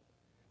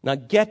 Now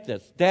get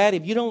this. Dad,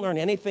 if you don't learn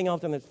anything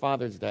else on this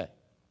Father's Day,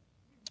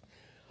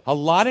 a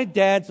lot of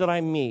dads that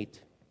I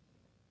meet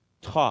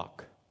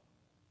talk.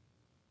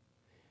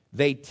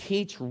 They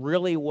teach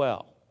really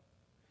well.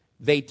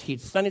 They teach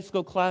Sunday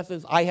school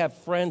classes. I have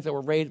friends that were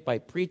raised by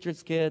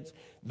preachers' kids.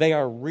 They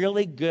are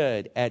really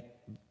good at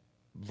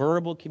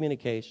verbal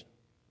communication.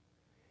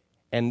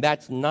 And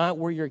that's not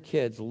where your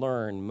kids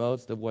learn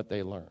most of what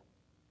they learn.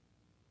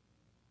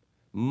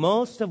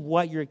 Most of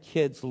what your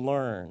kids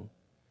learn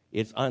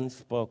is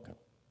unspoken.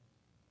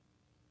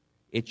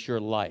 It's your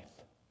life.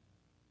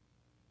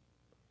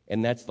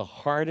 And that's the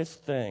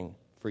hardest thing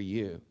for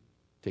you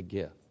to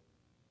give.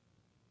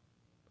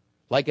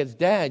 Like as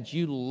dads,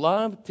 you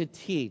love to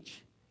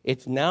teach.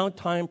 It's now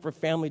time for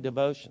family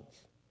devotions.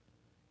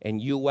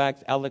 And you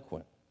wax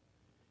eloquent.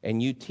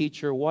 And you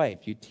teach your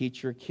wife. You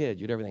teach your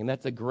kids. You do everything. And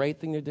that's a great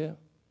thing to do.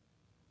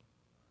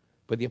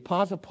 But the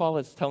Apostle Paul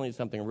is telling you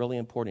something really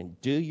important.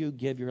 Do you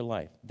give your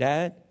life?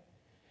 Dad,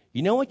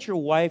 you know what your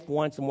wife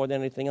wants more than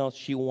anything else?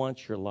 She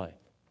wants your life.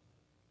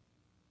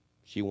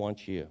 She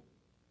wants you.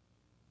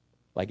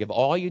 Like if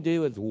all you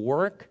do is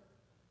work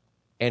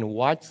and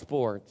watch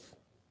sports,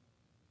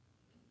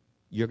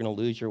 you're going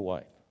to lose your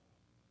wife.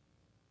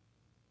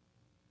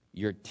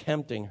 You're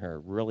tempting her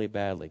really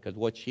badly because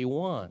what she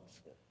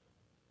wants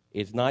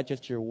is not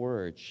just your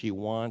words. She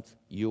wants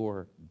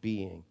your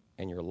being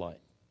and your life.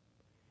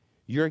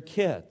 Your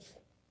kids,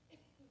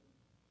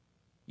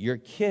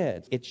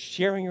 it's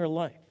sharing your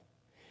life.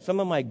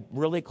 Some of my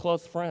really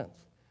close friends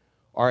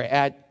are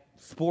at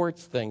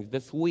sports things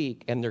this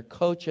week, and they're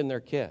coaching their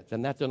kids,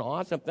 and that's an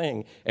awesome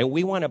thing. And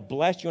we want to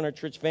bless you in our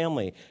church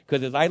family,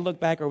 because as I look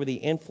back over the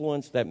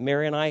influence that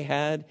Mary and I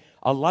had,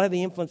 a lot of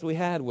the influence we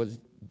had was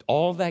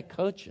all that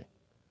coaching.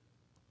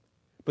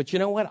 But you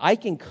know what? I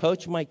can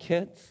coach my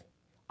kids.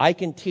 I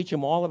can teach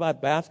them all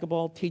about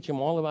basketball, teach them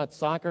all about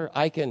soccer.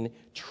 I can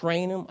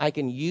train them. I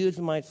can use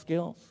my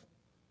skills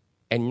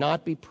and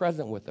not be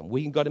present with them.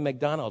 We can go to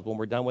McDonald's when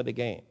we're done with the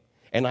game.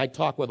 And I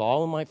talk with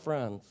all of my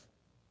friends,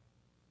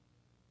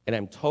 and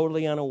I'm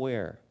totally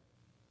unaware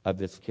of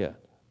this kid.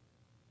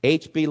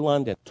 H.B.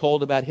 London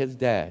told about his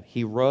dad.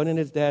 He wrote in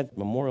his dad's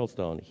memorial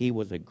stone, he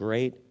was a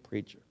great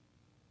preacher.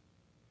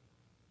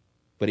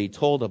 But he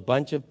told a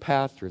bunch of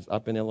pastors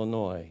up in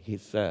Illinois, he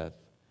said,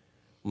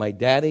 my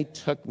daddy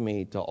took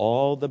me to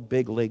all the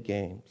big league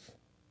games.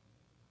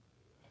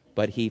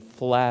 but he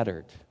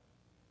flattered.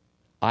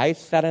 I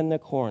sat in the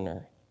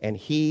corner, and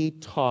he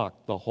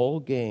talked the whole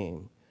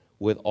game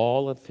with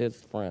all of his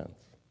friends.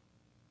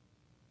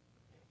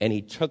 And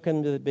he took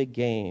them to the big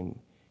game,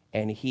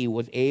 and he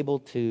was able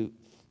to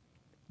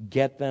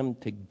get them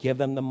to give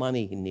them the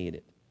money he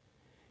needed,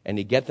 and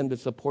to get them to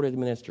support his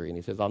ministry. And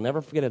he says, I'll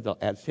never forget it,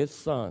 as his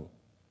son,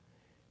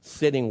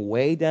 sitting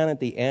way down at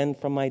the end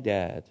from my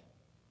dad,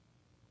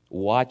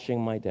 watching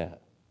my dad.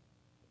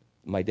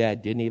 My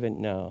dad didn't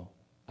even know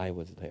I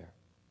was there.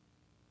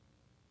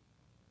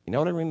 You know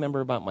what I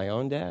remember about my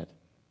own dad?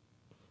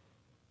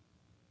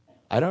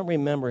 I don't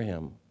remember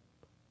him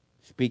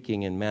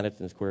speaking in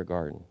Madison Square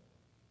Garden.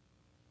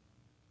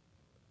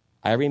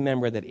 I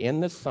remember that in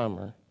the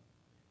summer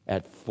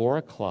at 4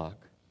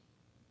 o'clock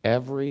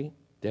every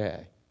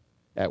day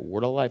at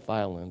Word of Life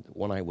Island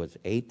when I was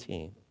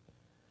 18,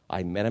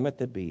 I met him at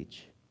the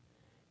beach,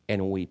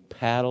 and we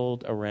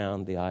paddled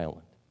around the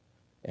island,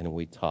 and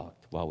we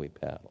talked while we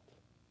paddled.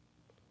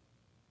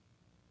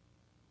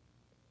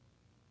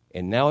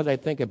 And now as I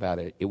think about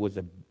it, it was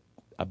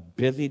a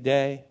busy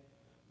day.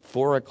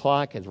 4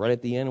 o'clock is right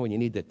at the end when you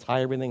need to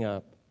tie everything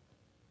up.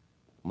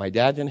 My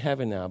dad's in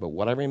heaven now, but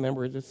what I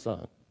remember as his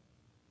son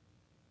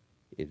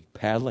is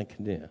paddling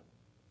canoe.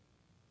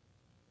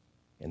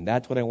 And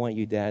that's what I want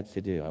you dads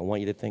to do. I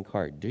want you to think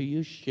hard. Do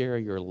you share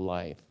your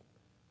life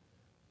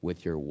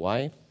with your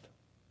wife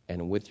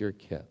and with your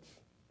kids?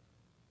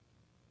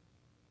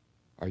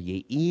 Are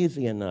you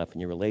easy enough in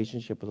your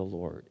relationship with the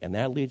Lord? And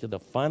that leads to the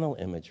final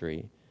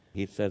imagery.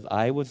 He says,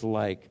 I was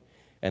like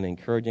an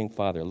encouraging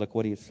father. Look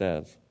what he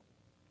says.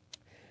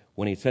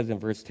 When he says in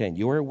verse 10,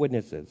 you are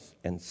witnesses,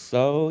 and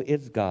so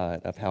is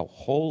God, of how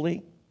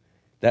holy.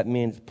 That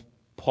means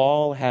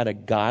Paul had a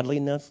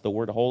godliness. The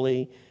word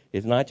holy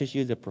is not just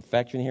used of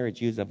perfection here,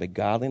 it's used of a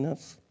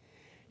godliness.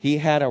 He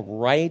had a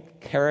right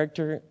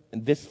character.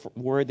 This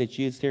word that's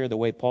used here, the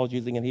way Paul's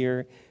using it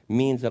here,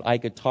 means that I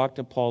could talk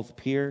to Paul's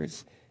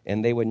peers,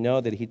 and they would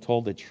know that he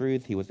told the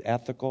truth, he was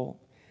ethical,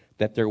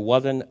 that there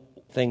wasn't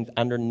things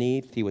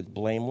underneath, he was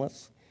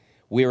blameless.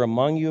 We are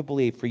among you who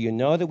believe, for you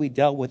know that we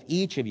dealt with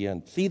each of you.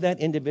 And see that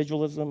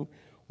individualism?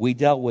 We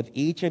dealt with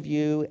each of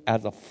you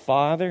as a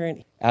father,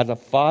 and as a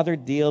father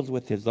deals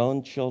with his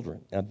own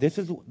children. Now, this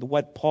is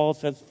what Paul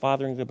says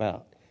fathering is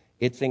about.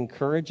 It's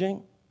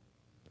encouraging.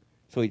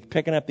 So he's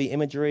picking up the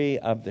imagery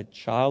of the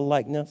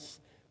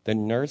childlikeness, the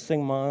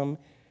nursing mom,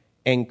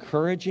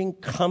 encouraging,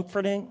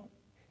 comforting.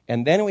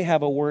 And then we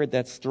have a word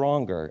that's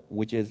stronger,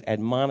 which is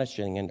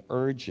admonishing and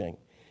urging.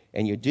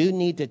 And you do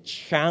need to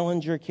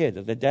challenge your kids.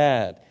 As a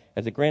dad,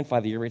 as a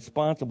grandfather, you're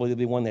responsible to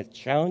be one that's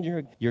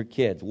challenging your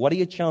kids. What do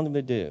you challenge them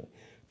to do?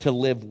 To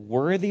live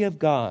worthy of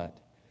God,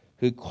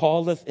 who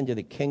called us into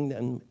the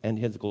kingdom and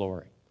his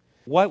glory.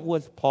 What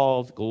was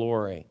Paul's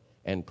glory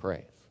and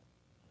praise?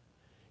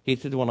 He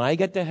said, when I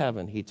get to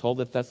heaven, he told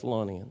the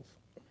Thessalonians,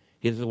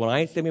 he said, when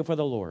I stand before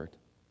the Lord,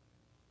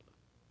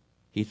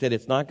 he said,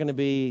 it's not going to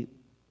be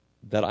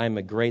that I'm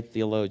a great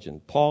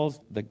theologian. Paul's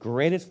the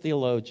greatest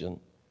theologian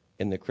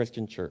in the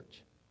Christian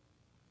church.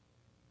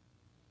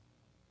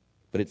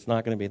 But it's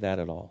not going to be that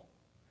at all.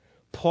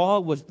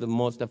 Paul was the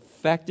most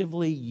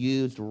effectively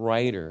used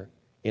writer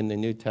in the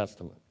New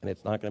Testament, and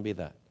it's not going to be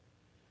that.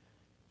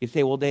 You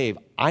say, well, Dave,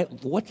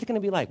 what's it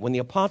going to be like when the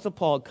Apostle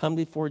Paul comes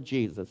before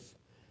Jesus,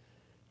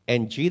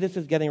 and Jesus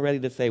is getting ready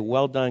to say,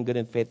 well done, good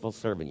and faithful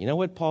servant. You know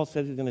what Paul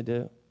says he's going to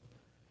do?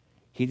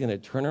 He's going to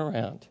turn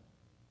around,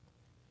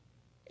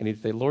 and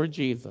he'd say, Lord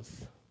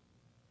Jesus,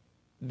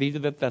 these are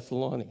the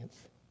Thessalonians.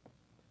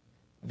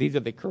 These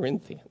are the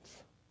Corinthians.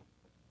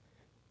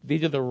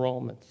 These are the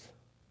Romans.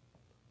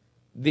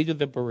 These are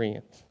the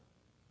Bereans.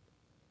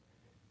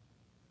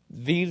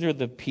 These are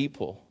the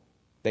people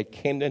that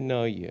came to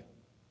know you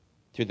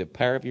through the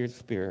power of your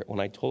Spirit when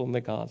I told them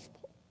the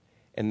gospel,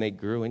 and they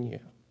grew in you.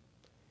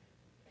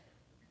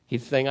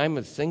 He's saying, I'm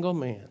a single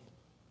man,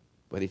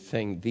 but he's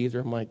saying, these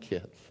are my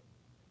kids.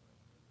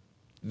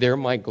 They're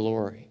my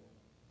glory.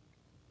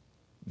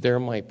 They're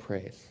my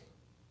praise.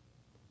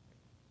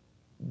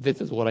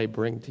 This is what I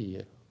bring to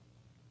you.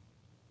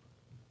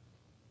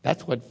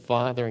 That's what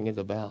fathering is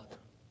about.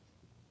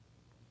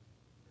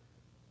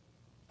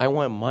 I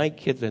want my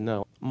kids to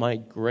know my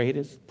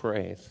greatest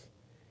praise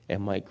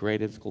and my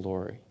greatest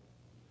glory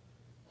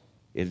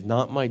is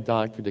not my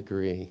doctorate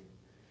degree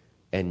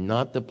and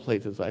not the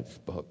places I've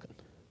spoken.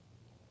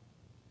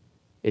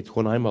 It's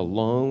when I'm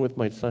alone with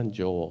my son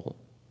Joel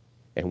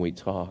and we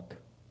talk,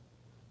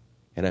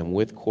 and I'm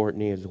with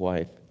Courtney, his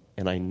wife,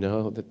 and I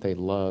know that they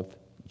love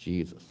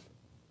Jesus.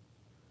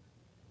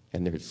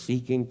 And they're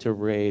seeking to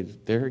raise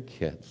their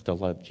kids to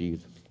love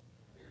Jesus.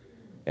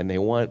 And they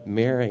want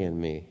Mary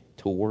and me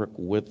to work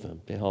with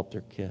them to help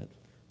their kids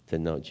to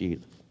know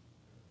Jesus.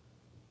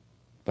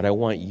 But I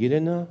want you to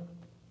know,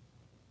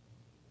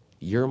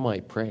 you're my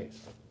praise.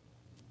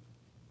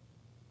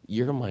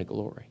 You're my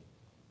glory.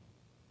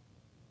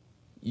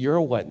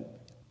 You're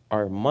what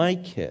are my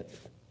kids.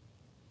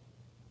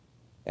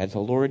 As the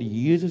Lord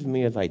uses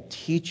me as I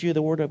teach you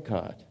the Word of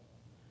God,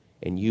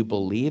 and you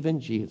believe in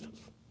Jesus,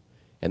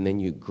 and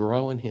then you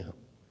grow in him,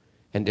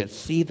 And to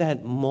see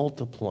that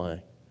multiply,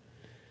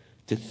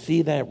 to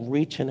see that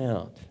reaching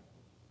out,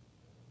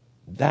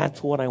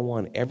 that's what I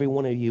want every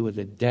one of you as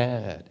a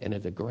dad and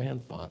as a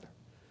grandfather.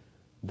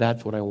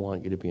 That's what I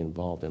want you to be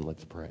involved in.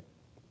 Let's pray.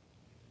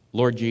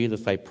 Lord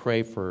Jesus, I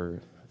pray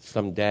for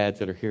some dads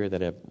that are here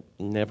that have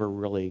never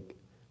really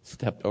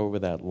stepped over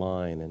that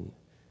line, and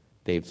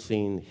they've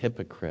seen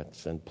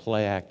hypocrites and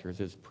play actors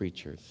as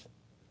preachers,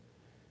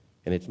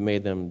 and it's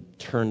made them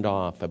turned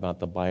off about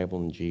the Bible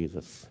and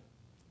Jesus.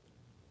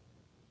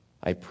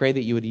 I pray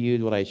that you would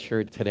use what I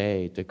shared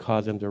today to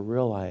cause them to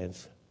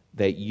realize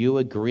that you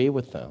agree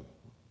with them,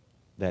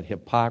 that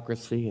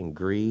hypocrisy and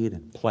greed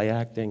and play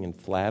acting and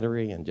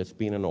flattery and just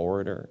being an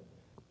orator,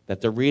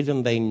 that the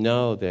reason they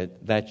know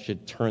that that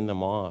should turn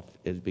them off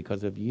is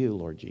because of you,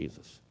 Lord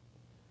Jesus.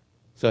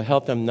 So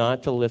help them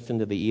not to listen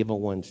to the evil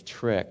one's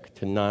trick,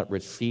 to not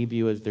receive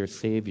you as their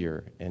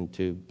Savior, and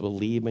to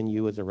believe in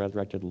you as a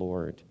resurrected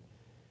Lord.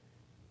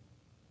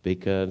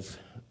 Because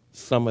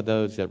some of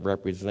those that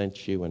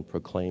represent you and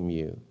proclaim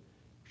you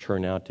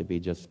turn out to be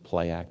just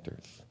play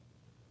actors.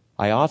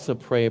 I also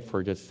pray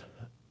for just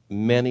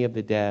many of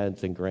the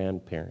dads and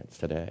grandparents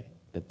today,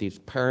 that these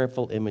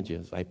powerful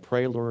images, I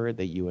pray, Lord,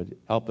 that you would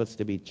help us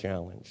to be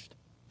challenged,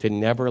 to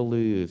never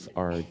lose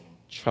our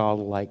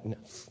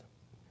childlikeness,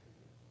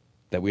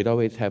 that we'd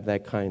always have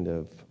that kind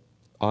of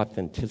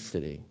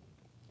authenticity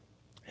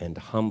and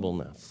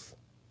humbleness.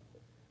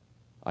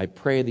 I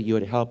pray that you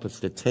would help us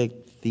to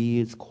take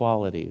these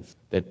qualities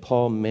that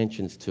Paul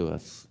mentions to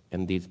us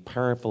and these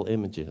powerful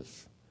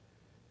images.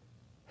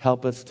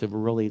 Help us to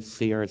really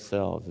see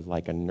ourselves as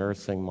like a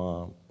nursing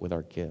mom with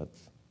our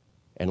kids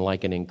and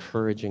like an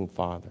encouraging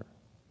father.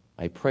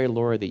 I pray,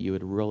 Lord, that you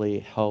would really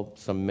help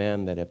some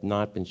men that have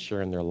not been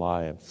sharing their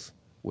lives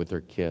with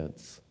their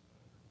kids.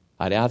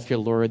 I'd ask you,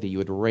 Lord, that you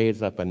would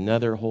raise up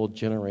another whole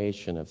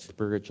generation of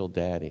spiritual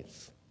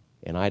daddies.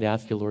 And I'd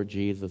ask you, Lord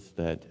Jesus,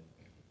 that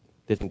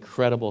this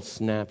incredible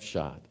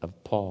snapshot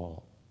of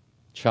Paul,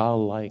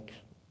 childlike,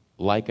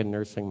 like a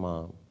nursing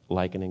mom,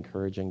 like an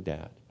encouraging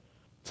dad,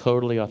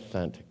 totally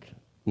authentic,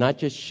 not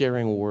just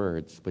sharing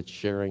words, but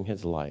sharing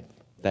his life.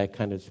 That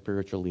kind of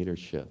spiritual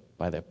leadership,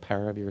 by the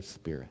power of your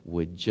Spirit,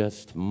 would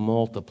just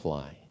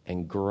multiply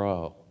and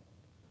grow.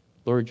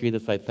 Lord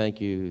Jesus, I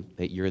thank you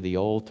that you're the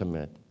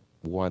ultimate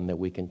one that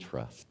we can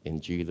trust. In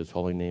Jesus'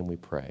 holy name we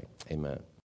pray. Amen.